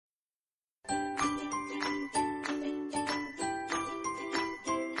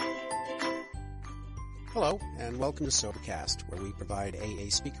Hello, and welcome to Sobercast, where we provide AA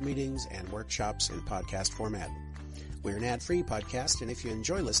speaker meetings and workshops in podcast format. We're an ad-free podcast, and if you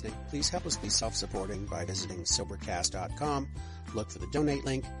enjoy listening, please help us be self-supporting by visiting Sobercast.com, look for the donate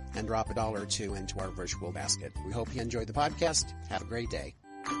link, and drop $1 or $2 into our virtual basket. We hope you enjoy the podcast. Have a great day.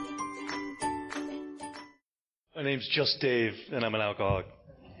 My name's just Dave, and I'm an alcoholic.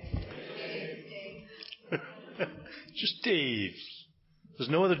 Just Dave. There's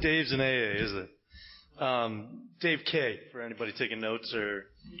no other Daves in AA, is there? Dave K, for anybody taking notes or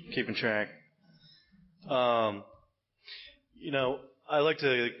keeping track. I like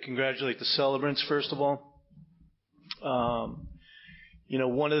to congratulate the celebrants, first of all.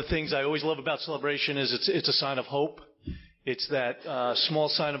 One of the things I always love about celebration is it's a sign of hope. It's that small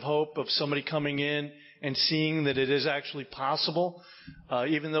sign of hope of somebody coming in and seeing that it is actually possible.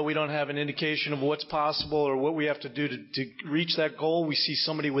 Even though we don't have an indication of what's possible or what we have to do to reach that goal, we see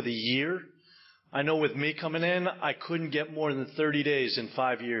somebody with a year. I know with me coming in, I couldn't get more than 30 days in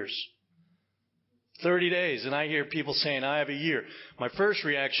 5 years. 30 days, and I hear people saying, I have a year. My first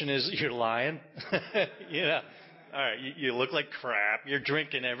reaction is, you're lying. All right, you look like crap. You're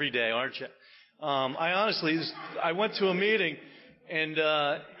drinking every day, aren't you? I went to a meeting,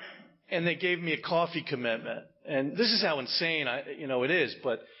 and they gave me a coffee commitment. And this is how insane it is,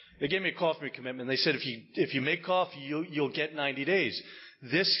 but they gave me a coffee commitment. They said, if you make coffee, you'll get 90 days.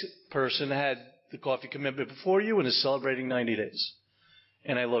 This person had the coffee commitment before you and is celebrating 90 days.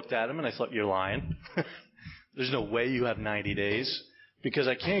 And I looked at him and I thought, you're lying. There's no way you have 90 days because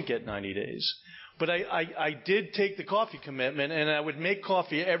I can't get 90 days. But I did take the coffee commitment, and I would make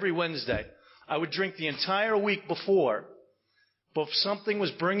coffee every Wednesday. I would drink the entire week before, but something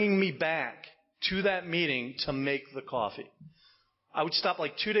was bringing me back to that meeting to make the coffee. I would stop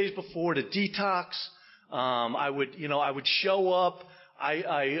like 2 days before to detox. I would show up.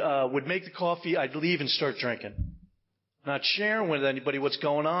 I would make the coffee. I'd leave and start drinking. Not sharing with anybody what's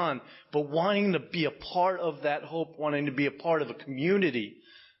going on, but wanting to be a part of that hope, wanting to be a part of a community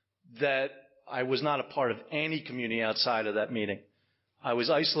that I was not a part of any community outside of that meeting. I was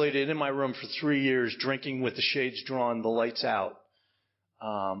isolated in my room for 3 years, drinking with the shades drawn, the lights out.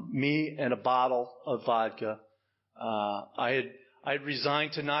 Me and a bottle of vodka. I had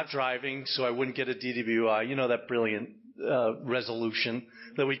resigned to not driving so I wouldn't get a DWI. You know that brilliant resolution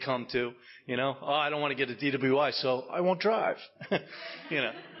that we come to, I don't want to get a DWI, so I won't drive.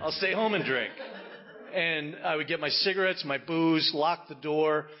 I'll stay home and drink. And I would get my cigarettes, my booze, lock the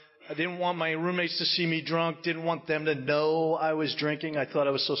door. I didn't want my roommates to see me drunk, didn't want them to know I was drinking. I thought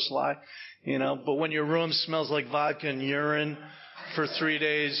I was so sly, But when your room smells like vodka and urine for 3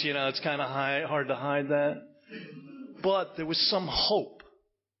 days, it's kind of hard to hide that. But there was some hope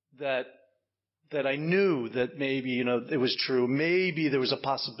that I knew that maybe, it was true. Maybe there was a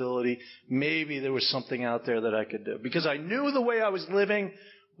possibility. Maybe there was something out there that I could do. Because I knew the way I was living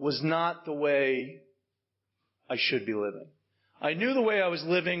was not the way I should be living. I knew the way I was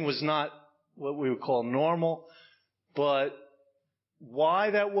living was not what we would call normal. But why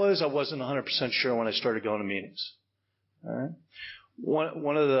that was, I wasn't 100% sure when I started going to meetings. All right.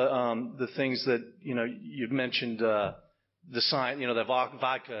 One of the things that, you've mentioned, the sign, the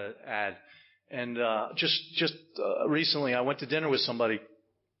vodka ad. And just recently, I went to dinner with somebody,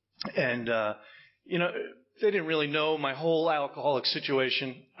 and they didn't really know my whole alcoholic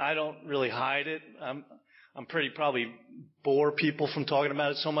situation. I don't really hide it. I'm probably bore people from talking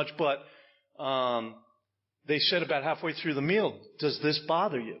about it so much, but they said about halfway through the meal, "Does this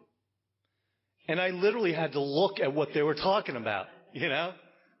bother you?" And I literally had to look at what they were talking about.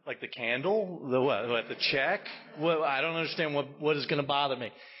 Like the candle, the check. Well, I don't understand what is going to bother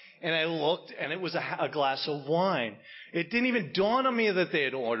me. And I looked, and it was a glass of wine. It didn't even dawn on me that they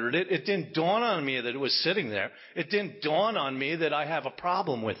had ordered it. It didn't dawn on me that it was sitting there. It didn't dawn on me that I have a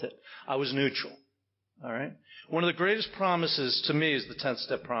problem with it. I was neutral. All right? One of the greatest promises to me is the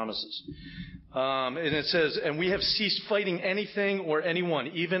 10-step promises. And it says, and we have ceased fighting anything or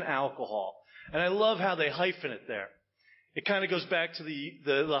anyone, even alcohol. And I love how they hyphen it there. It kind of goes back to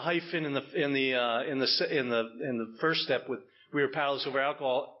the hyphen in the first step with we are powerless over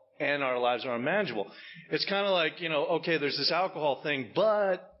alcohol and our lives are unmanageable. It's kind of like, okay, there's this alcohol thing,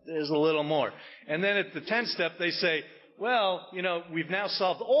 but there's a little more. And then at the 10th step, they say, well, we've now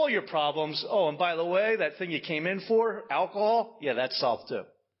solved all your problems. Oh, and by the way, that thing you came in for, alcohol, yeah, that's solved too.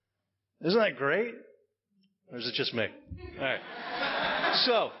 Isn't that great? Or is it just me? All right.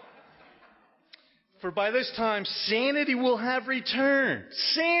 So, for by this time, sanity will have returned.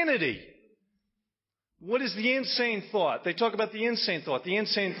 Sanity. What is the insane thought? They talk about the insane thought. The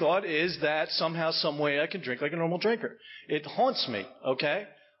insane thought is that somehow, some way I can drink like a normal drinker. It haunts me, okay?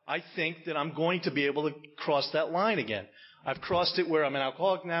 I think that I'm going to be able to cross that line again. I've crossed it where I'm an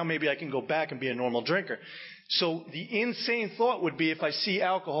alcoholic now. Maybe I can go back and be a normal drinker. So the insane thought would be if I see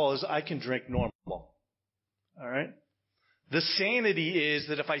alcohol as I can drink normal. All right? The sanity is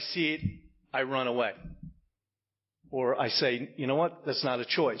that if I see it, I run away. Or I say, you know what, that's not a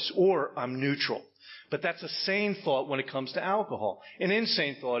choice. Or I'm neutral. But that's a sane thought when it comes to alcohol. An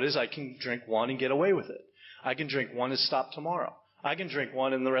insane thought is I can drink one and get away with it. I can drink one and stop tomorrow. I can drink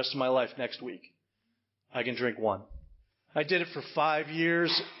one and the rest of my life next week. I can drink one. I did it for 5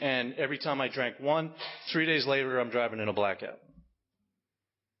 years, and every time I drank one, 3 days later I'm driving in a blackout.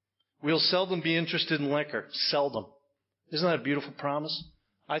 We'll seldom be interested in liquor. Seldom. Isn't that a beautiful promise?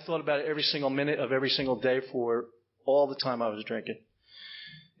 I thought about it every single minute of every single day for all the time I was drinking.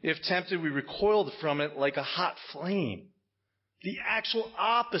 If tempted, we recoiled from it like a hot flame. The actual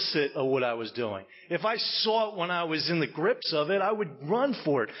opposite of what I was doing. If I saw it when I was in the grips of it, I would run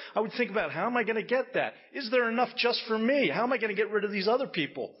for it. I would think about, how am I going to get that? Is there enough just for me? How am I going to get rid of these other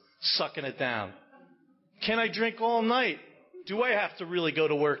people sucking it down? Can I drink all night? Do I have to really go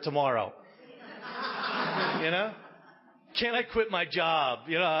to work tomorrow? You know? Can I quit my job?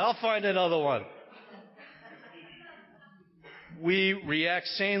 You know, I'll find another one. We react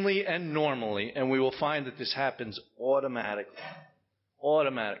sanely and normally, and we will find that this happens automatically.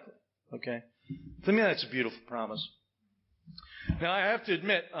 Automatically. Okay? To me, that's a beautiful promise. Now, I have to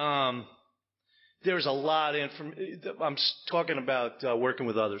admit, there's a lot of I'm talking about working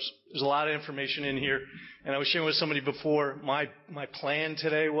with others. There's a lot of information in here, and I was sharing with somebody before. My plan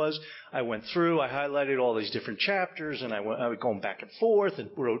today was I went through, I highlighted all these different chapters, and I was going back and forth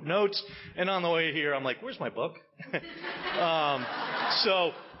and wrote notes. And on the way here, I'm like, "Where's my book?"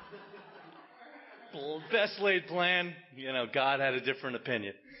 So, best laid plan. You know, God had a different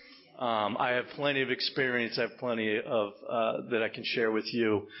opinion. I have plenty of experience. I have plenty of that I can share with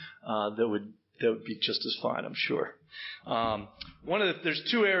you that would be just as fine, I'm sure. There's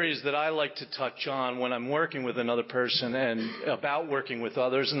two areas that I like to touch on when I'm working with another person and about working with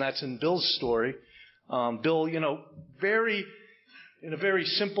others, and that's in Bill's story. Bill, you know, in a very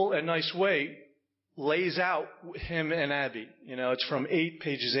simple and nice way, lays out him and Abby. You know, it's from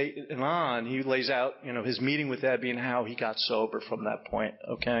pages 8 and on. He lays out, you know, his meeting with Abby and how he got sober from that point.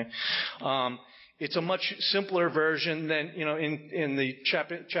 Okay. It's a much simpler version than, you know, in the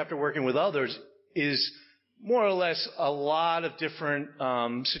chapter working with others is more or less a lot of different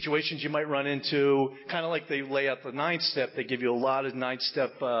situations you might run into, kind of like they lay out the 9th step. They give you a lot of 9th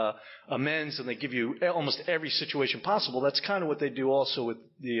step amends, and they give you almost every situation possible. That's kind of what they do also with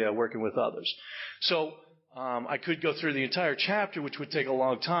the working with others. So I could go through the entire chapter, which would take a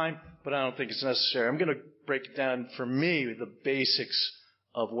long time, but I don't think it's necessary. I'm going to break it down, for me, the basics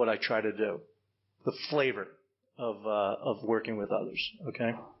of what I try to do, the flavor of working with others,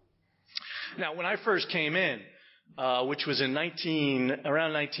 okay? Now, when I first came in, which was around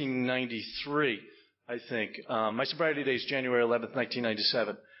 1993, I think. My sobriety date is January 11th,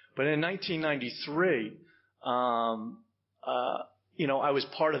 1997. But in 1993, you know, I was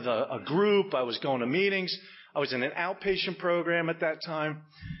part of a group. I was going to meetings. I was in an outpatient program at that time.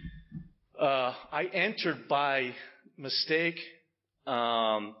 I entered by mistake.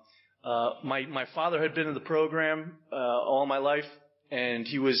 My father had been in the program all my life, and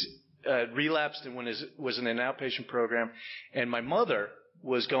he was relapsed and was in an outpatient program, and my mother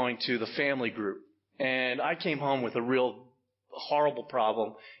was going to the family group. And I came home with a real horrible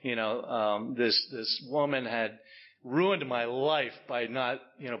problem. You know, this woman had ruined my life by not,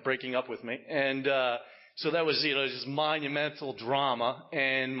 you know, breaking up with me. And so that was, you know, this monumental drama.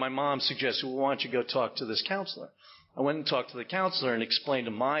 And my mom suggested, well, why don't you go talk to this counselor? I went and talked to the counselor and explained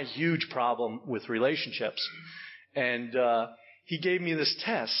to my huge problem with relationships. And he gave me this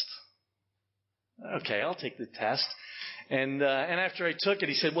test. Okay, I'll take the test. And after I took it,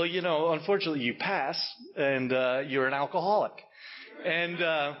 he said, well, you know, unfortunately you pass, and you're an alcoholic. And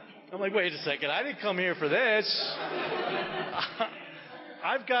I'm like, wait a second, I didn't come here for this.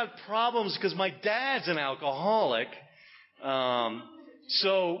 I've got problems because my dad's an alcoholic.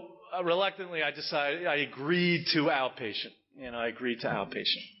 So reluctantly, I agreed to outpatient. You know, I agreed to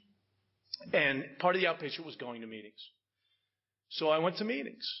outpatient. And part of the outpatient was going to meetings. So I went to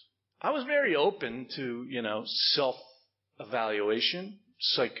meetings. I was very open to, you know, self-evaluation.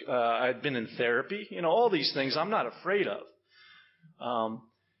 I'd been in therapy, you know, all these things I'm not afraid of.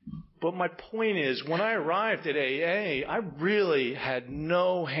 But my point is, when I arrived at AA, I really had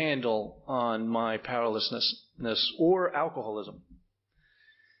no handle on my powerlessness or alcoholism.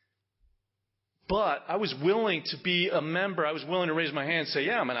 But I was willing to be a member. I was willing to raise my hand and say,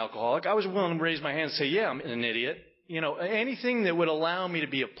 yeah, I'm an alcoholic. I was willing to raise my hand and say, yeah, I'm an idiot. anything that would allow me to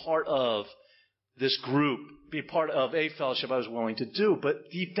be a part of this group, be a part of a fellowship, I was willing to do. But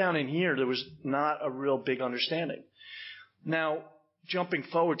deep down in here, there was not a real big understanding. Now, jumping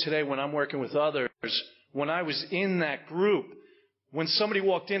forward today when I'm working with others, when I was in that group, when somebody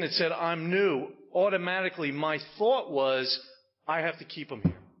walked in and said, I'm new, automatically my thought was, I have to keep them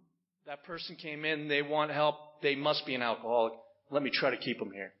here. That person came in, they want help, they must be an alcoholic. Let me try to keep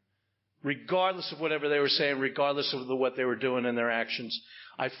them here. Regardless of whatever they were saying, regardless of what they were doing in their actions,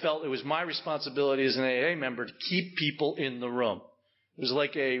 I felt it was my responsibility as an AA member to keep people in the room. It was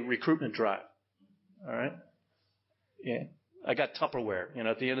like a recruitment drive. All right? Yeah. I got Tupperware,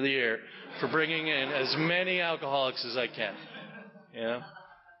 at the end of the year for bringing in as many alcoholics as I can.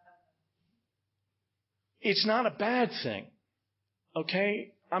 It's not a bad thing.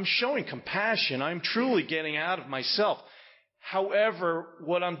 Okay? I'm showing compassion. I'm truly getting out of myself. However,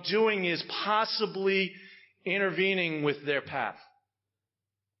 what I'm doing is possibly intervening with their path.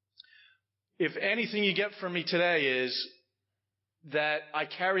 If anything you get from me today is that I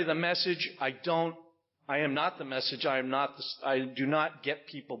carry the message, I am not the message, I do not get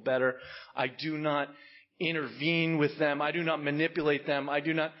people better, I do not intervene with them, I do not manipulate them, I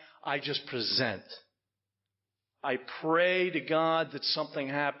just present. I pray to God that something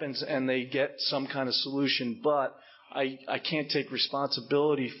happens and they get some kind of solution, but I can't take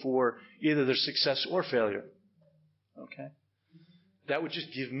responsibility for either their success or failure. Okay? That would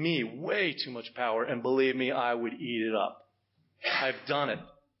just give me way too much power, and believe me, I would eat it up. I've done it,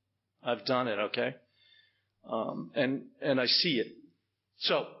 okay? And I see it.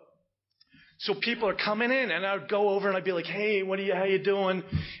 So people are coming in, and I would go over and I'd be like, hey, how you doing?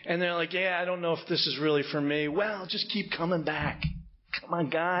 And they're like, yeah, I don't know if this is really for me. Well, just keep coming back. Come on,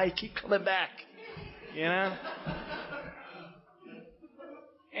 guy, keep coming back.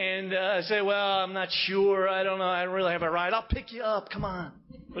 And I say, well, I'm not sure. I don't know. I don't really have a ride. I'll pick you up. Come on.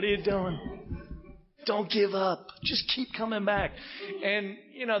 What are you doing? Don't give up. Just keep coming back. And,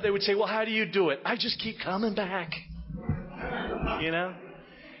 they would say, well, how do you do it? I just keep coming back.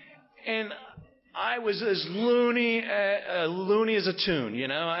 And I was as loony as a tune,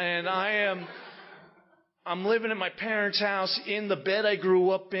 and I'm living at my parents' house in the bed I grew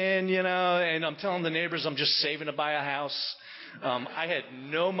up in, and I'm telling the neighbors I'm just saving to buy a house. I had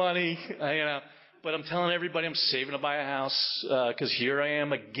no money, but I'm telling everybody I'm saving to buy a house, because here I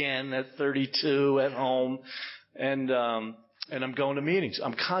am again at 32 at home, and I'm going to meetings.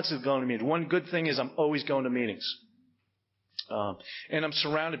 I'm constantly going to meetings. One good thing is I'm always going to meetings. And I'm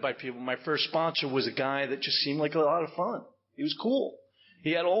surrounded by people. My first sponsor was a guy that just seemed like a lot of fun. He was cool.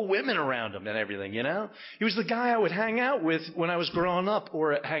 He had all women around him and everything, He was the guy I would hang out with when I was growing up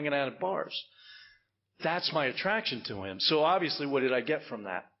or hanging out at bars. That's my attraction to him. So obviously, what did I get from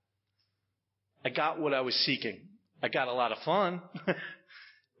that? I got what I was seeking. I got a lot of fun,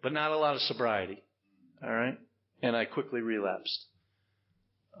 but not a lot of sobriety. All right? And I quickly relapsed.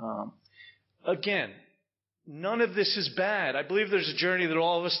 Again, none of this is bad. I believe there's a journey that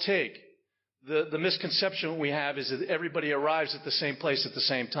all of us take. The misconception we have is that everybody arrives at the same place at the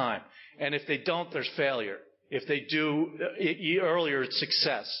same time. And if they don't, there's failure. If they do earlier, it's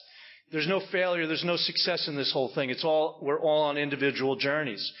success. There's no failure, there's no success in this whole thing. We're all on individual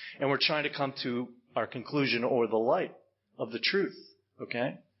journeys. And we're trying to come to our conclusion or the light of the truth.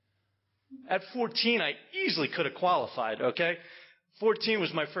 Okay? At 14, I easily could have qualified. Okay? 14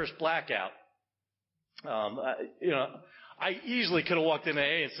 was my first blackout. I easily could have walked into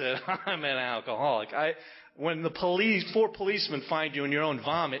AA and said, I'm an alcoholic. When the 4 policemen find you in your own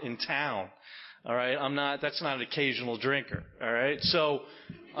vomit in town, all right, that's not an occasional drinker, all right? So,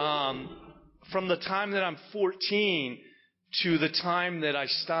 from the time that I'm 14 to the time that I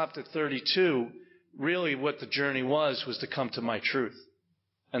stopped at 32, really what the journey was to come to my truth.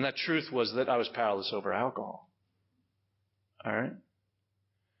 And that truth was that I was powerless over alcohol. All right?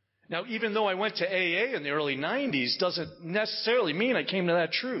 Now, even though I went to AA in the early 90s doesn't necessarily mean I came to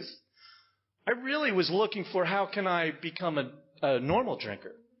that truth. I really was looking for how can I become a normal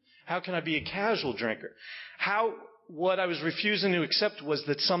drinker? How can I be a casual drinker? What I was refusing to accept was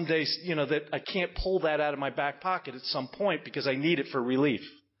that some days, that I can't pull that out of my back pocket at some point because I need it for relief.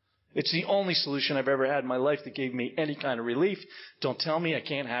 It's the only solution I've ever had in my life that gave me any kind of relief. Don't tell me I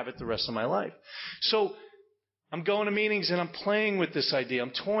can't have it the rest of my life. So I'm going to meetings and I'm playing with this idea.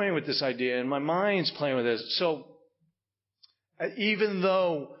 I'm toying with this idea and my mind's playing with this. So even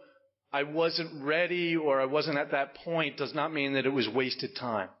though I wasn't ready or I wasn't at that point does not mean that it was wasted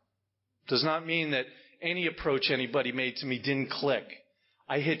time. Does not mean that any approach anybody made to me didn't click.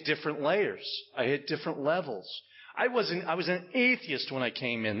 I hit different layers. I hit different levels. I was an atheist when I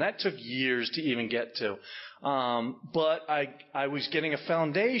came in. That took years to even get to. But I was getting a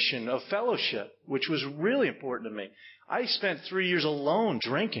foundation of fellowship, which was really important to me. I spent 3 years alone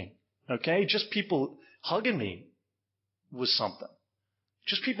drinking, okay? Just people hugging me was something.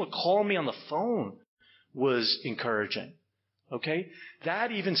 Just people calling me on the phone was encouraging, okay?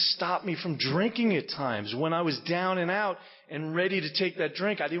 That even stopped me from drinking at times. When I was down and out and ready to take that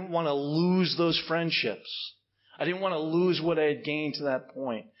drink, I didn't want to lose those friendships. I didn't want to lose what I had gained to that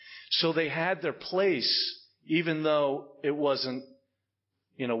point. So they had their place, even though it wasn't,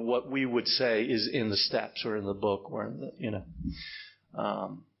 what we would say is in the steps or in the book or in the,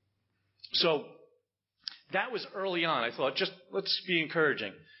 So that was early on. I thought, just let's be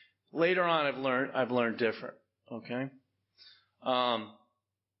encouraging. Later on, I've learned different. Okay.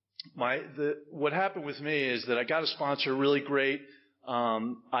 What happened with me is that I got a sponsor really great.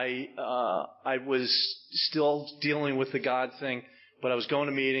 I was still dealing with the God thing, but I was going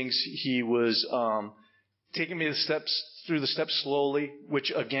to meetings. He was taking me through the steps slowly,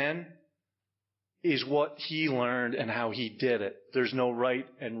 which again is what he learned and how he did it. There's no right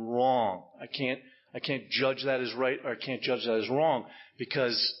and wrong. I can't judge that as right or I can't judge that as wrong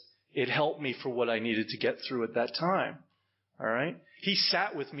because it helped me for what I needed to get through at that time. All right? He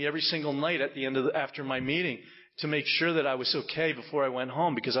sat with me every single night at the end after my meeting to make sure that I was okay before I went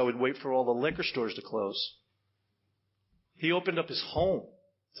home because I would wait for all the liquor stores to close. He opened up his home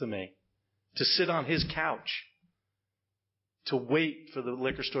to me to sit on his couch to wait for the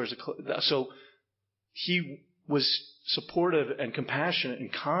liquor stores to close. So he was supportive and compassionate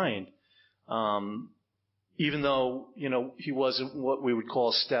and kind, even though, he wasn't what we would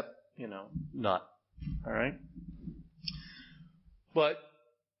call a step, nut. All right? But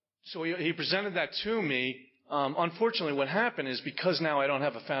so he presented that to me. Unfortunately, what happened is because now I don't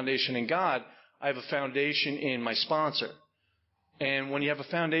have a foundation in God, I have a foundation in my sponsor. And when you have a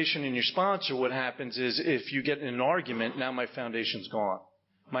foundation in your sponsor, what happens is if you get in an argument, now my foundation's gone.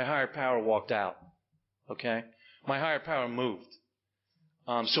 My higher power walked out. Okay? My higher power moved.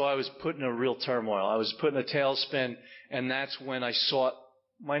 So I was put in a real turmoil. I was put in a tailspin, and that's when I sought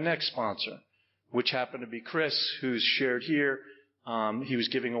my next sponsor, which happened to be Chris, who's shared here. He was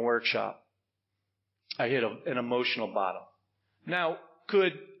giving a workshop. I hit an emotional bottom. Now,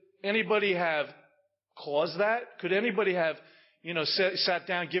 could anybody have caused that? Could anybody have, sat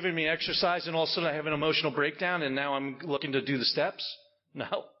down, given me exercise, and all of a sudden I have an emotional breakdown, and now I'm looking to do the steps?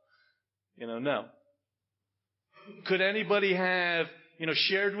 No. No. Could anybody have,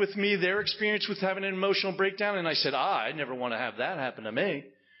 shared with me their experience with having an emotional breakdown, and I said, I never want to have that happen to me.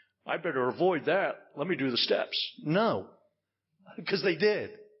 I better avoid that. Let me do the steps. No. Because they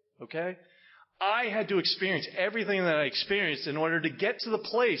did. Okay? I had to experience everything that I experienced in order to get to the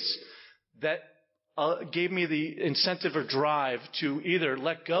place that gave me the incentive or drive to either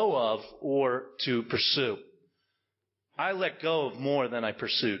let go of or to pursue. I let go of more than I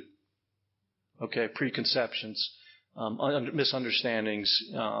pursued. Okay? Preconceptions,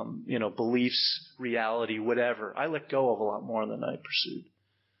 misunderstandings, beliefs, reality, whatever. I let go of a lot more than I pursued.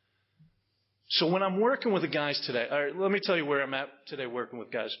 So when I'm working with the guys today, all right, let me tell you where I'm at today working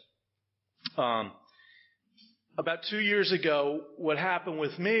with guys. About 2 years ago, what happened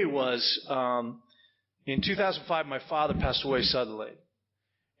with me was in 2005, my father passed away suddenly.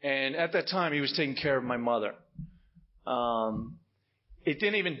 And at that time, he was taking care of my mother. It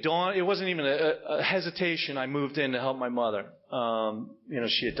didn't even dawn, it wasn't even a hesitation. I moved in to help my mother.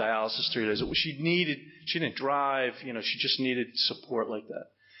 She had dialysis 3 days. She didn't drive, she just needed support like that.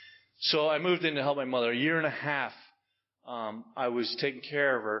 So I moved in to help my mother. A year and a half, I was taking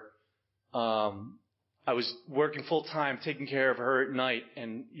care of her. I was working full time, taking care of her at night,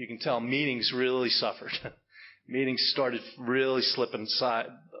 and you can tell meetings really suffered. Meetings started really slipping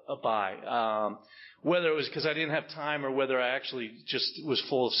by. Whether it was because I didn't have time or whether I actually just was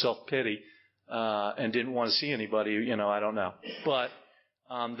full of self-pity and didn't want to see anybody, I don't know. But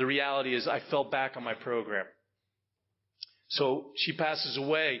the reality is I fell back on my program. So she passes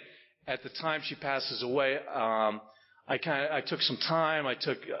away. At the time she passes away, I took some time.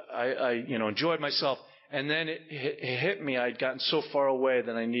 I enjoyed myself, and then it hit me. I'd gotten so far away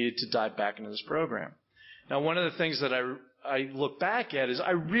that I needed to dive back into this program. Now, one of the things that I look back at is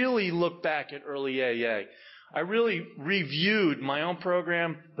I really look back at early AA. I really reviewed my own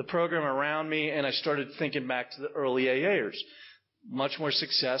program, the program around me, and I started thinking back to the early AAers. Much more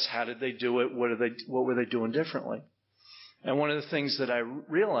success. How did they do it? What were they doing differently? And one of the things that I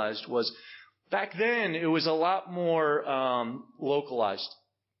realized was back then it was a lot more localized.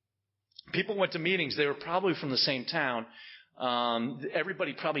 People went to meetings. They were probably from the same town.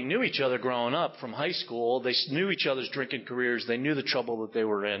 Everybody probably knew each other growing up from high school. They knew each other's drinking careers. They knew the trouble that they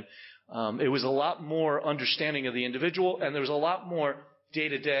were in. It was a lot more understanding of the individual, and there was a lot more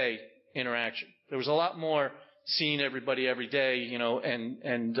day-to-day interaction. There was a lot more seeing everybody every day,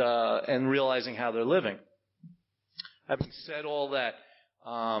 and realizing how they're living. Having said all that,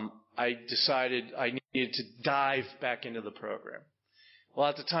 I decided I needed to dive back into the program. Well,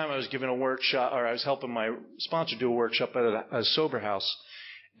 at the time I was giving a workshop, or I was helping my sponsor do a workshop at a sober house.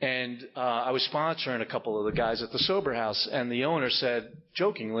 And I was sponsoring a couple of the guys at the sober house, and the owner said,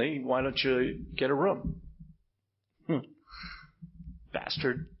 jokingly, why don't you get a room?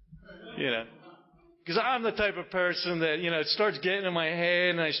 Bastard. Because I'm the type of person that, it starts getting in my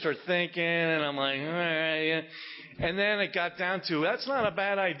head, and I start thinking, and I'm like, all right, yeah. And then it got down to, that's not a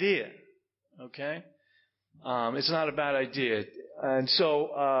bad idea, okay? It's not a bad idea. And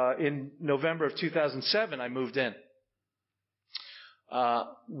so in November of 2007, I moved in.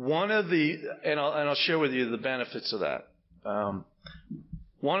 One of the, and I'll share with you the benefits of that.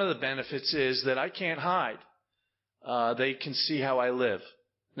 One of the benefits is that I can't hide. They can see how I live.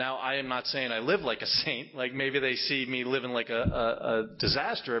 Now, I am not saying I live like a saint, like maybe they see me living like a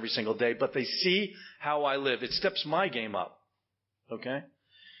disaster every single day, but they see how I live. It steps my game up, okay?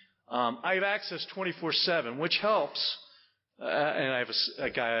 I have access 24/7, which helps. And I have a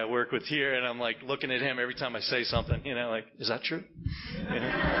guy I work with here, and I'm like looking at him every time I say something, like, is that true?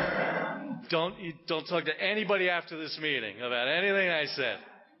 Don't talk to anybody after this meeting about anything I said.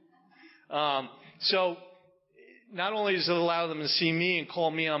 So not only does it allow them to see me and call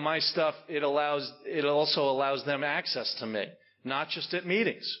me on my stuff, it also allows them access to me, not just at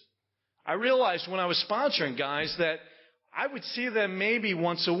meetings. I realized when I was sponsoring guys that I would see them maybe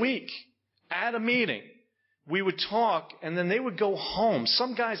once a week at a meeting. We would talk, and then they would go home.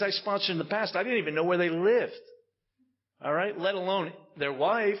 Some guys I sponsored in the past, I didn't even know where they lived. All right? Let alone their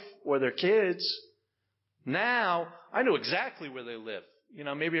wife or their kids. Now, I know exactly where they live.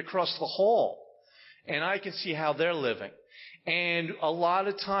 Maybe across the hall. And I can see how they're living. And a lot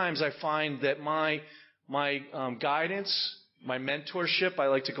of times I find that my guidance, my mentorship, I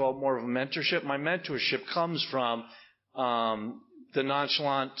like to call it more of a mentorship, my mentorship comes from the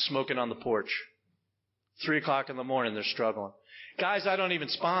nonchalant smoking on the porch. 3 o'clock in the morning, they're struggling. Guys I don't even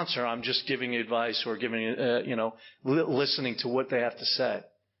sponsor, I'm just giving advice or giving, listening to what they have to say.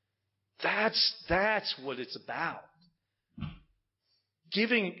 That's what it's about.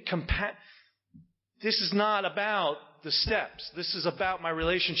 This is not about the steps. This is about my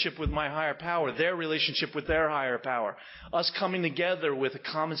relationship with my higher power, their relationship with their higher power. Us coming together with a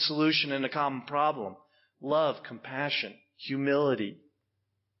common solution and a common problem. Love, compassion, humility.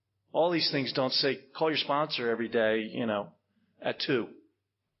 All these things don't say, call your sponsor every day, at 2.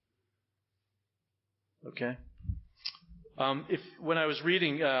 Okay? When I was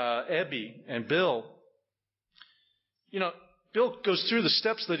reading Ebby and Bill, Bill goes through the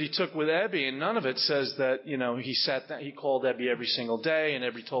steps that he took with Ebby, and none of it says that, he sat down, he called Ebby every single day, and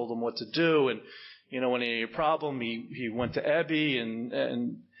Ebby told him what to do, and, when he had a problem, he went to Ebby,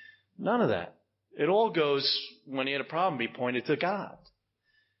 and none of that. It all goes, when he had a problem, he pointed to God.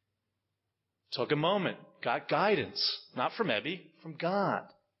 Took a moment, got guidance, not from Ebby, from God.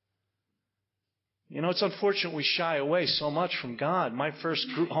 It's unfortunate we shy away so much from God. My first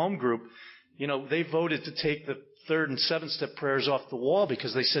home group, they voted to take the 3rd and 7th step prayers off the wall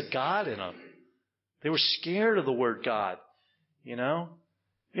because they said God in them. They were scared of the word God,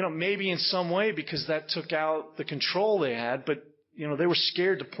 maybe in some way because that took out the control they had, but, they were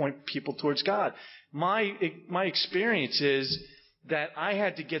scared to point people towards God. My experience is that I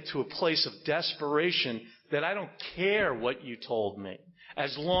had to get to a place of desperation that I don't care what you told me,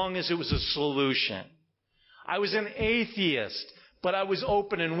 as long as it was a solution. I was an atheist, but I was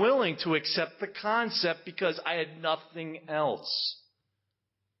open and willing to accept the concept because I had nothing else.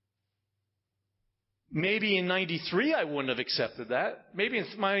 Maybe in 93 I wouldn't have accepted that. Maybe in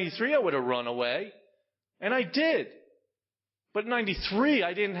 93 I would have run away. And I did. But in 93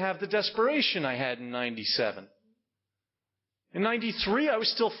 I didn't have the desperation I had in 97. In 93, I was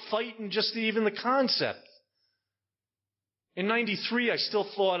still fighting just even the concept. In 93, I still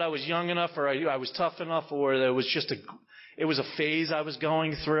thought I was young enough or I was tough enough or there was it was a phase I was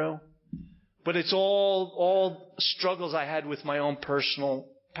going through. But it's all struggles I had with my own personal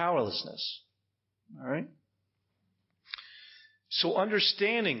powerlessness. All right? So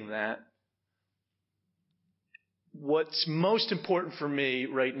understanding that, what's most important for me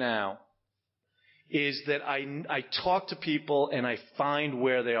right now is that I talk to people and I find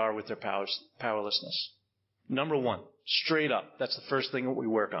where they are with their powerlessness. Number 1, straight up. That's the first thing that we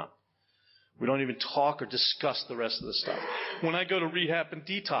work on. We don't even talk or discuss the rest of the stuff. When I go to rehab and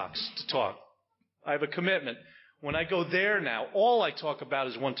detox to talk, I have a commitment. When I go there now, all I talk about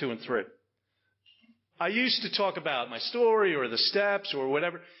is 1, 2, and 3. I used to talk about my story or the steps or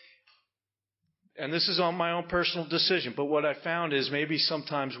whatever. And this is on my own personal decision. But what I found is maybe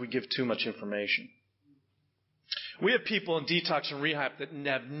sometimes we give too much information. We have people in detox and rehab that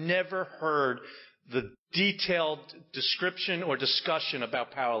have never heard the detailed description or discussion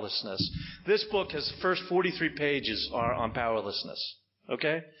about powerlessness. This book has the first 43 pages are on powerlessness.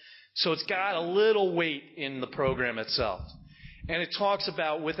 Okay? So it's got a little weight in the program itself. And it talks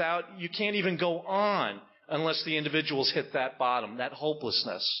about you can't even go on unless the individuals hit that bottom, that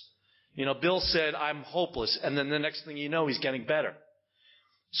hopelessness. You know, Bill said, I'm hopeless. And then the next thing you know, he's getting better.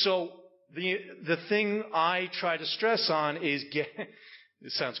 So the thing I try to stress on is it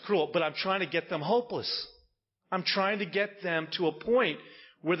sounds cruel, but I'm trying to get them hopeless. I'm trying to get them to a point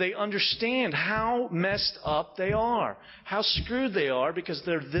where they understand how messed up they are, how screwed they are because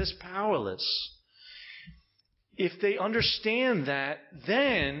they're this powerless. If they understand that,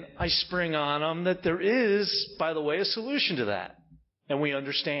 then I spring on them that there is, by the way, a solution to that. And we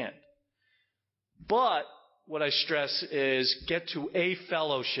understand. But what I stress is get to a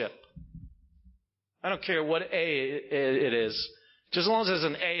fellowship. I don't care what A it is. Just as long as there's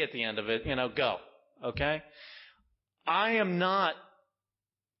an A at the end of it, go. Okay? I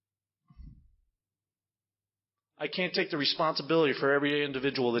can't take the responsibility for every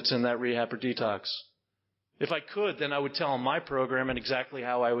individual that's in that rehab or detox. If I could, then I would tell them my program and exactly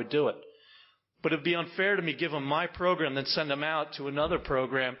how I would do it. But it would be unfair to me give them my program, then send them out to another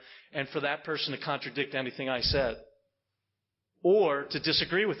program, and for that person to contradict anything I said. Or to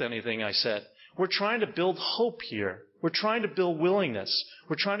disagree with anything I said. We're trying to build hope here. We're trying to build willingness.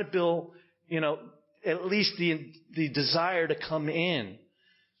 We're trying to build, at least the desire to come in.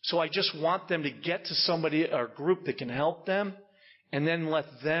 So I just want them to get to somebody or group that can help them, and then let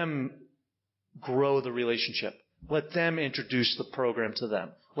them grow the relationship. Let them introduce the program to them.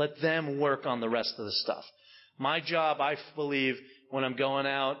 Let them work on the rest of the stuff. My job, I believe, when I'm going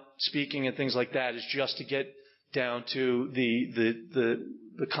out speaking and things like that, is just to get down to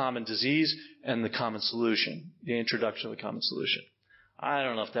the common disease and the common solution, the introduction of the common solution. I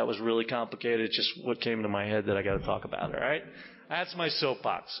don't know if that was really complicated. It's just what came to my head that I got to talk about, all right? That's my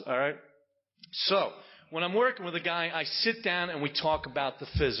soapbox, all right? So, when I'm working with a guy, I sit down and we talk about the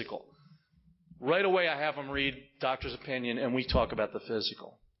physical. Right away, I have them read doctor's opinion, and we talk about the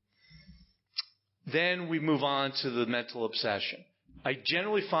physical. Then we move on to the mental obsession. I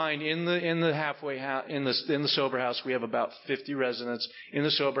generally find in the halfway house, in the sober house, we have about 50 residents. In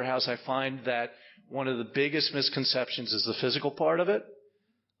the sober house, I find that one of the biggest misconceptions is the physical part of it,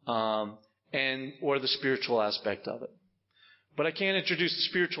 or the spiritual aspect of it. But I can't introduce the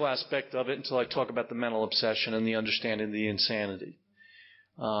spiritual aspect of it until I talk about the mental obsession and the understanding of the insanity.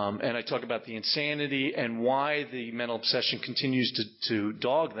 And I talk about the insanity and why the mental obsession continues to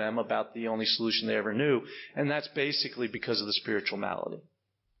dog them about the only solution they ever knew. And that's basically because of the spiritual malady.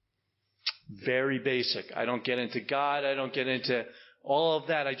 Very basic. I don't get into God. I don't get into all of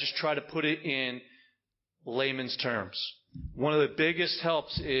that. I just try to put it in layman's terms. One of the biggest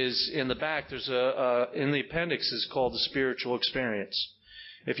helps is in the back. There's in the appendix is called the spiritual experience.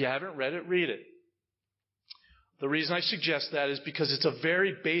 If you haven't read it, read it. The reason I suggest that is because it's a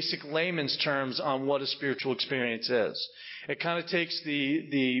very basic layman's terms on what a spiritual experience is. It kind of takes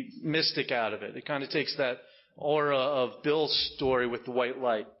the mystic out of it. It kind of takes that aura of Bill's story with the white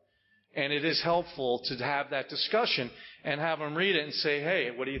light. And it is helpful to have that discussion and have them read it and say,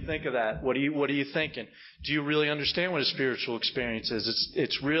 hey, what do you think of that? What are you thinking? Do you really understand what a spiritual experience is?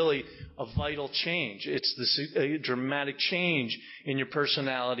 It's really a vital change. It's a dramatic change in your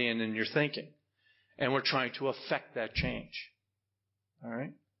personality and in your thinking. And we're trying to affect that change. All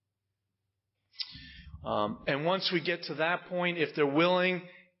right? And once we get to that point, if they're willing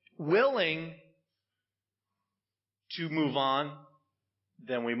to move on,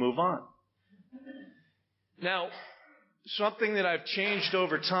 then we move on. Now, something that I've changed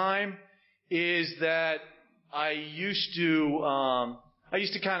over time is that I used to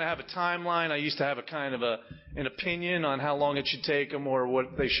kind of have a timeline. I used to have a kind of an opinion on how long it should take them or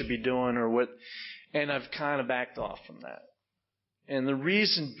what they should be doing or what. And I've kind of backed off from that. And the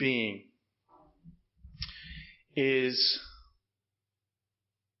reason being is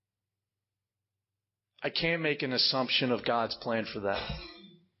I can't make an assumption of God's plan for that.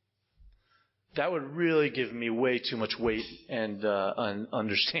 That would really give me way too much weight and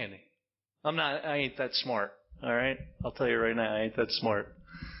understanding. I ain't that smart. All right? I'll tell you right now, I ain't that smart.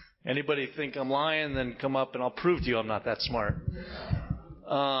 Anybody think I'm lying, then come up and I'll prove to you I'm not that smart.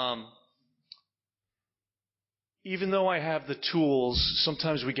 even though I have the tools,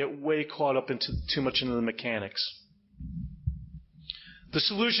 sometimes we get way caught up too much into the mechanics. The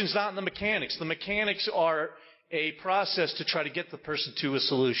solution's not in the mechanics. The mechanics are a process to try to get the person to a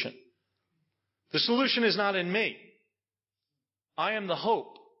solution. The solution is not in me. I am the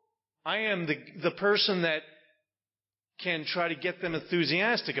hope. I am the person that can try to get them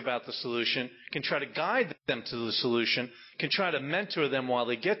enthusiastic about the solution, can try to guide them to the solution, can try to mentor them while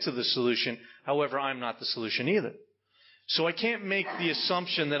they get to the solution. However, I'm not the solution either. So I can't make the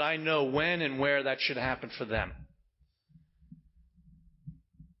assumption that I know when and where that should happen for them.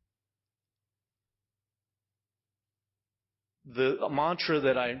 The mantra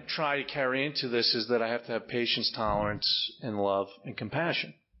that I try to carry into this is that I have to have patience, tolerance, and love and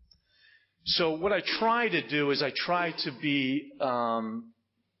compassion. So what I try to do is I try to be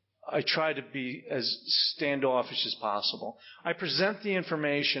as standoffish as possible. I present the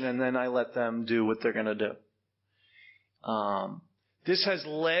information and then I let them do what they're going to do. This has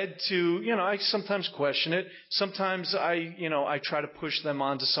led to, I sometimes question it. Sometimes I try to push them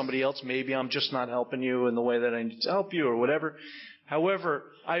on to somebody else. Maybe I'm just not helping you in the way that I need to help you or whatever. However,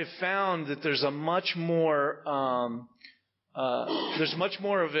 I've found that there's much more of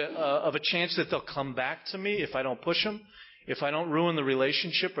a chance that they'll come back to me if I don't push them. If I don't ruin the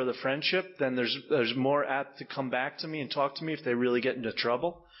relationship or the friendship, then there's more apt to come back to me and talk to me if they really get into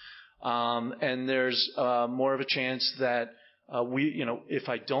trouble. And there's more of a chance that if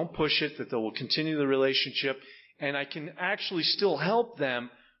I don't push it, that they will continue the relationship, and I can actually still help them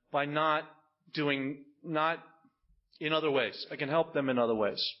by not in other ways. I can help them in other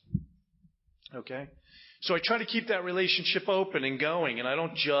ways. Okay? So I try to keep that relationship open and going, and I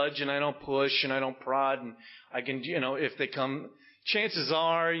don't judge, and I don't push, and I don't prod, and I can, if they come, chances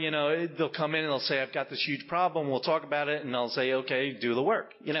are, they'll come in and they'll say, I've got this huge problem, we'll talk about it, and I'll say, okay, do the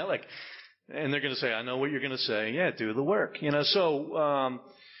work, and they're going to say, I know what you're going to say, yeah, do the work, so,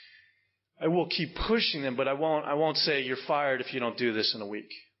 I will keep pushing them, but I won't say you're fired if you don't do this in a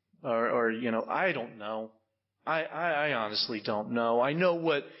week, or I don't know. I honestly don't know. I know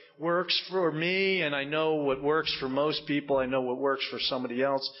what works for me, and I know what works for most people. I know what works for somebody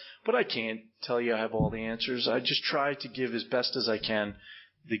else, but I can't tell you I have all the answers. I just try to give as best as I can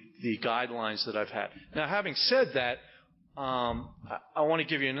the guidelines that I've had. Now, having said that, I want to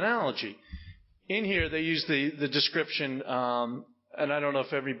give you an analogy. In here, they use the description, and I don't know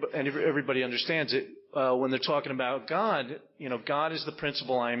if everybody understands it, when they're talking about God. God is the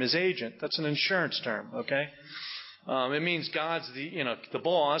principal, I am his agent. That's an insurance term, okay? It means God's the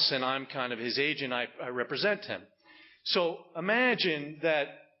boss, and I'm kind of his agent. I represent him. So imagine that,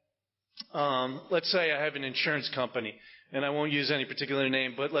 let's say I have an insurance company, and I won't use any particular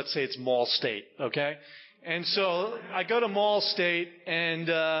name, but let's say it's Mall State, okay? And so I go to Mall State, and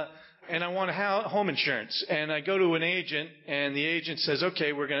I want home insurance, and I go to an agent, and the agent says,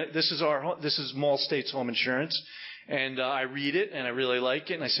 okay, this is Mall State's home insurance, and I read it, and I really like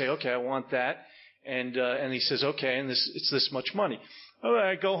it, and I say, okay, I want that. And he says, okay, and it's this much money. Oh,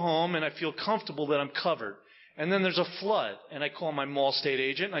 I go home and I feel comfortable that I'm covered. And then there's a flood, and I call my Mall State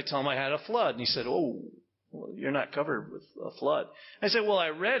agent and I tell him I had a flood. And he said, oh, well, you're not covered with a flood. I said, well, I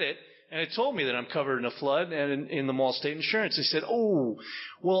read it and it told me that I'm covered in a flood and in the Mall State insurance. He said, oh,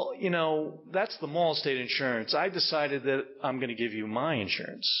 well, that's the Mall State insurance. I decided that I'm going to give you my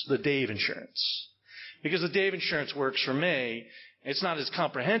insurance, the Dave insurance. Because the Dave insurance works for me. It's not as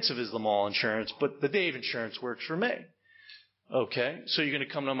comprehensive as the mall insurance, but the Dave insurance works for me. Okay, so you're going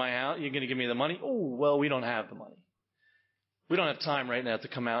to come to my house, you're going to give me the money? Oh, well, we don't have the money. We don't have time right now to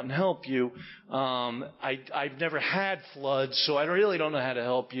come out and help you. I've never had floods, so I really don't know how to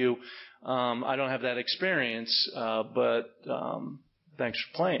help you. I don't have that experience, but thanks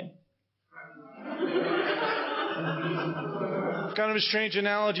for playing. Kind of a strange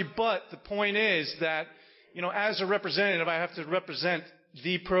analogy, but the point is that as a representative, I have to represent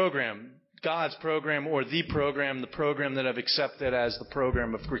the program, God's program, or the program that I've accepted as the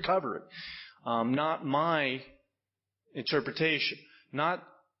program of recovery. Not my interpretation.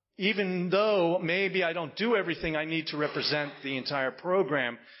 Even though maybe I don't do everything I need to represent the entire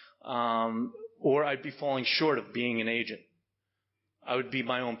program, or I'd be falling short of being an agent. I would be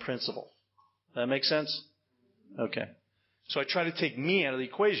my own principal. That make sense? Okay. So I try to take me out of the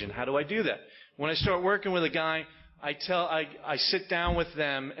equation. How do I do that? When I start working with a guy, I sit down with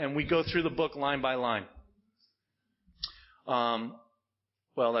them and we go through the book line by line.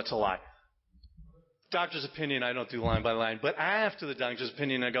 Well, that's a lie. Doctor's opinion, I don't do line by line, but after the doctor's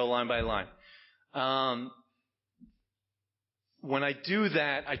opinion, I go line by line. When I do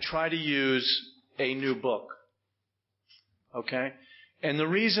that, I try to use a new book. Okay? And the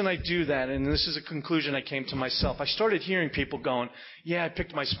reason I do that, and this is a conclusion I came to myself, I started hearing people going, yeah, I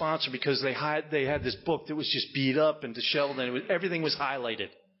picked my sponsor because they had this book that was just beat up and disheveled and everything was highlighted.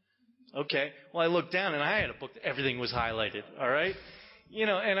 Okay. Well, I looked down and I had a book that everything was highlighted. All right.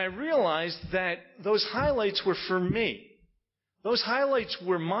 And I realized that those highlights were for me. Those highlights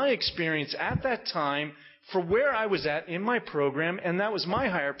were my experience at that time for where I was at in my program, and that was my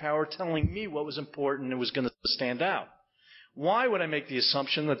higher power telling me what was important and was going to stand out. Why would I make the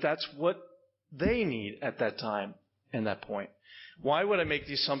assumption that that's what they need at that time and that point? Why would I make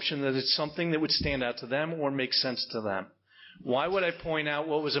the assumption that it's something that would stand out to them or make sense to them? Why would I point out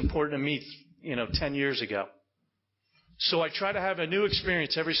what was important to me, 10 years ago? So I try to have a new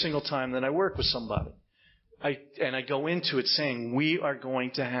experience every single time that I work with somebody. I go into it saying, we are going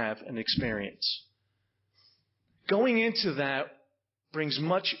to have an experience. Going into that brings a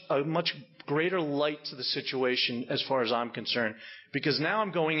much greater light to the situation as far as I'm concerned. Because now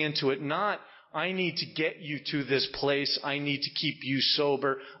I'm going into it not, I need to get you to this place, I need to keep you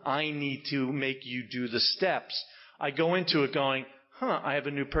sober, I need to make you do the steps. I go into it going, I have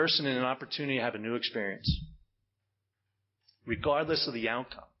a new person and an opportunity to have a new experience. Regardless of the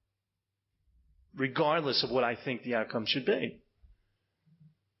outcome. Regardless of what I think the outcome should be.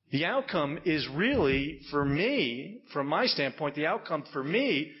 The outcome is really, for me, from my standpoint, the outcome for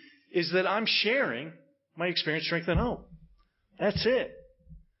me is that I'm sharing my experience, strength, and hope. That's it.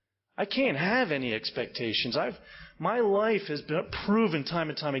 I can't have any expectations. My life has been proven time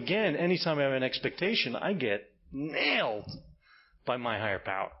and time again, anytime I have an expectation, I get nailed by my higher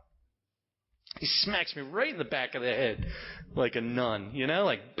power. He smacks me right in the back of the head like a nun,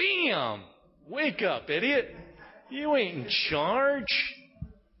 like, bam! Wake up, idiot. You ain't in charge.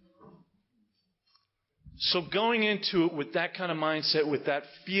 So going into it with that kind of mindset, with that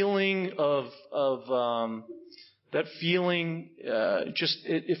feeling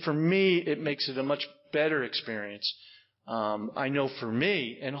for me, it makes it a much better experience. I know for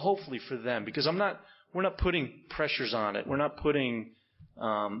me and hopefully for them, because we're not putting pressures on it. We're not putting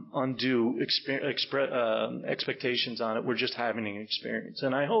undue expectations on it. We're just having an experience.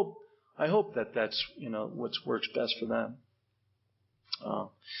 And I hope that that's, what works best for them.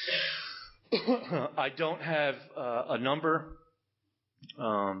 I don't have a number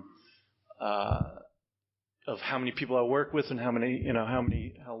of how many people I work with and how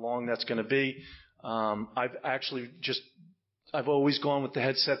long that's going to be. I've always gone with the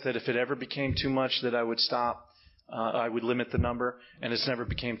headset that if it ever became too much that I would stop. I would limit the number, and it's never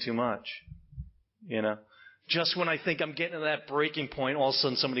became too much. Just when I think I'm getting to that breaking point, all of a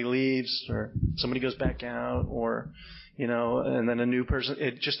sudden somebody leaves or somebody goes back out or, and then a new person.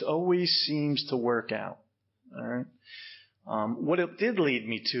 It just always seems to work out. All right. What it did lead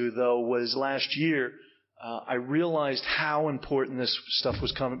me to, though, was last year I realized how important this stuff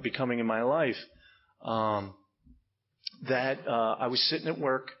was becoming in my life. That I was sitting at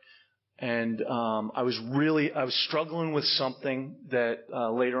work. And I was struggling with something that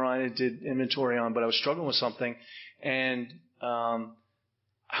later on I did inventory on, but I was struggling with something, and I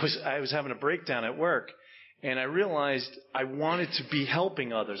was having a breakdown at work, and I realized I wanted to be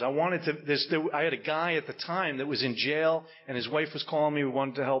helping others. I had a guy at the time that was in jail, and his wife was calling me.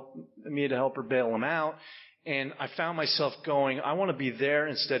 Wanted to help her bail him out, and I found myself going, I want to be there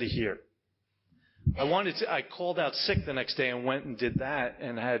instead of here. I called out sick the next day and went and did that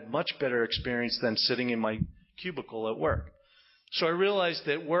and had much better experience than sitting in my cubicle at work. So I realized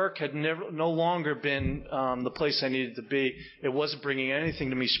that work had no longer been the place I needed to be. It wasn't bringing anything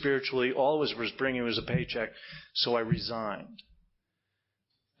to me spiritually. All it was bringing was a paycheck. So I resigned.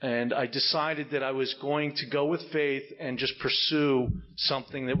 And I decided that I was going to go with faith and just pursue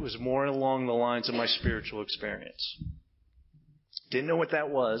something that was more along the lines of my spiritual experience. Didn't know what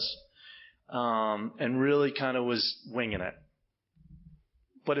that was. And really kind of was winging it.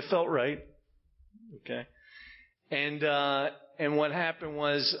 But it felt right. Okay. And what happened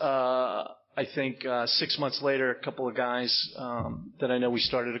was, I think, 6 months later, a couple of guys, that I know, we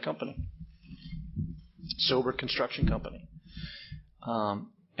started a company. Sober construction company.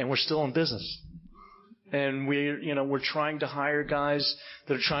 And we're still in business. And we're trying to hire guys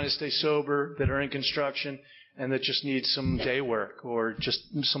that are trying to stay sober, that are in construction, and that just need some day work or just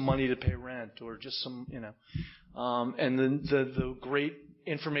some money to pay rent or just some, and then the great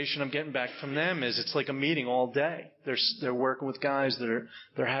information I'm getting back from them is it's like a meeting all day. They're working with guys they're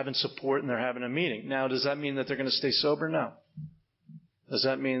having support and they're having a meeting. Now, does that mean that they're going to stay sober? No. Does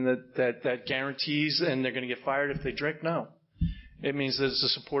that mean that guarantees and they're going to get fired if they drink? No. It means that it's a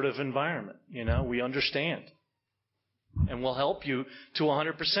supportive environment. We understand. and we'll help you to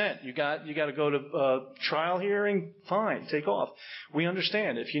 100%. You got to go to trial hearing, fine, take off. We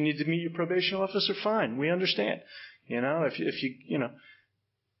understand. If you need to meet your probation officer, fine, we understand. If you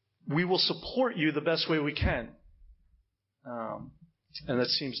we will support you the best way we can. And that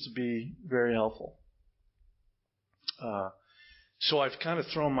seems to be very helpful. So I've kind of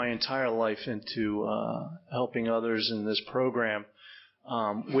thrown my entire life into helping others in this program,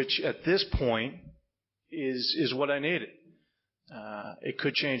 which at this point is what I needed. It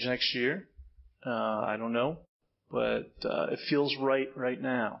could change next year. I don't know, but it feels right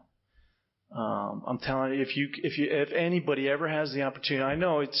now. I'm telling you, if anybody ever has the opportunity, I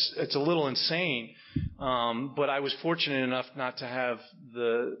know it's a little insane, but I was fortunate enough not to have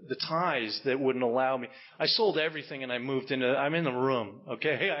the ties that wouldn't allow me. I sold everything and I moved I'm in the room,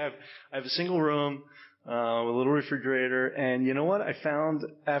 okay? I have a single room, with a little refrigerator, and you know what? I found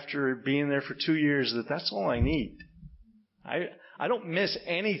after being there for 2 years that's all I need. I don't miss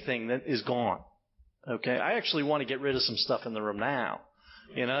anything that is gone, okay? I actually want to get rid of some stuff in the room now.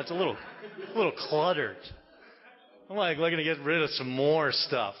 It's a little cluttered. I'm looking to get rid of some more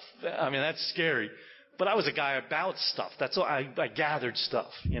stuff. I mean, that's scary. But I was a guy about stuff. That's all. I gathered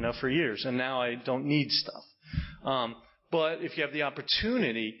stuff, for years, and now I don't need stuff. But if you have the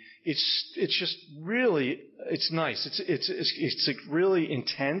opportunity, it's just really, it's nice. It's really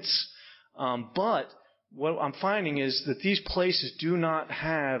intense. But what I'm finding is that these places do not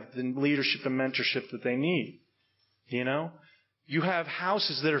have the leadership and mentorship that they need. You have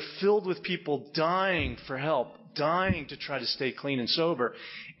houses that are filled with people dying for help, dying to try to stay clean and sober,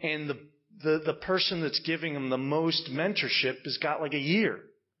 and the person that's giving them the most mentorship has got like a year,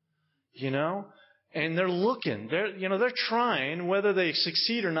 and they're looking, they're trying. Whether they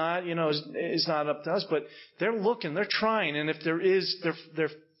succeed or not, is not up to us, but they're looking, they're trying, and if there is, they're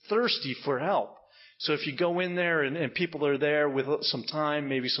thirsty for help. So if you go in there and people are there with some time,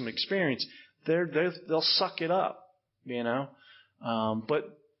 maybe some experience, they'll suck it up,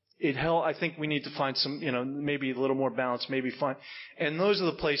 But I think we need to find some, maybe a little more balance, maybe find, and those are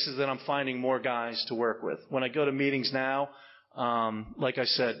the places that I'm finding more guys to work with. When I go to meetings now, like I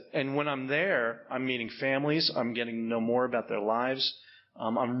said, and when I'm there, I'm meeting families, I'm getting to know more about their lives.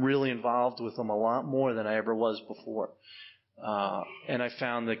 I'm really involved with them a lot more than I ever was before. And I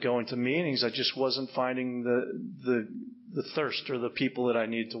found that going to meetings, I just wasn't finding the thirst or the people that I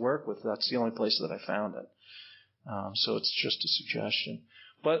needed to work with. That's the only place that I found it. So it's just a suggestion.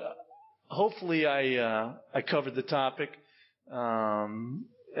 But hopefully I covered the topic.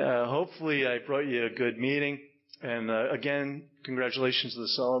 Hopefully I brought you a good meeting. And again, congratulations to the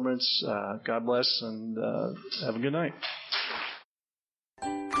celebrants. God bless, and have a good night.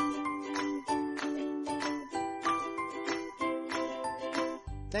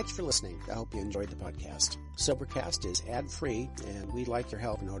 Thanks for listening. I hope you enjoyed the podcast. Sobercast is ad-free, and we'd like your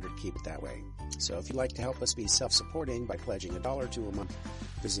help in order to keep it that way. So if you'd like to help us be self-supporting by pledging $1 or $2 a month,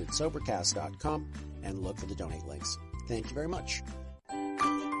 visit Sobercast.com and look for the donate links. Thank you very much.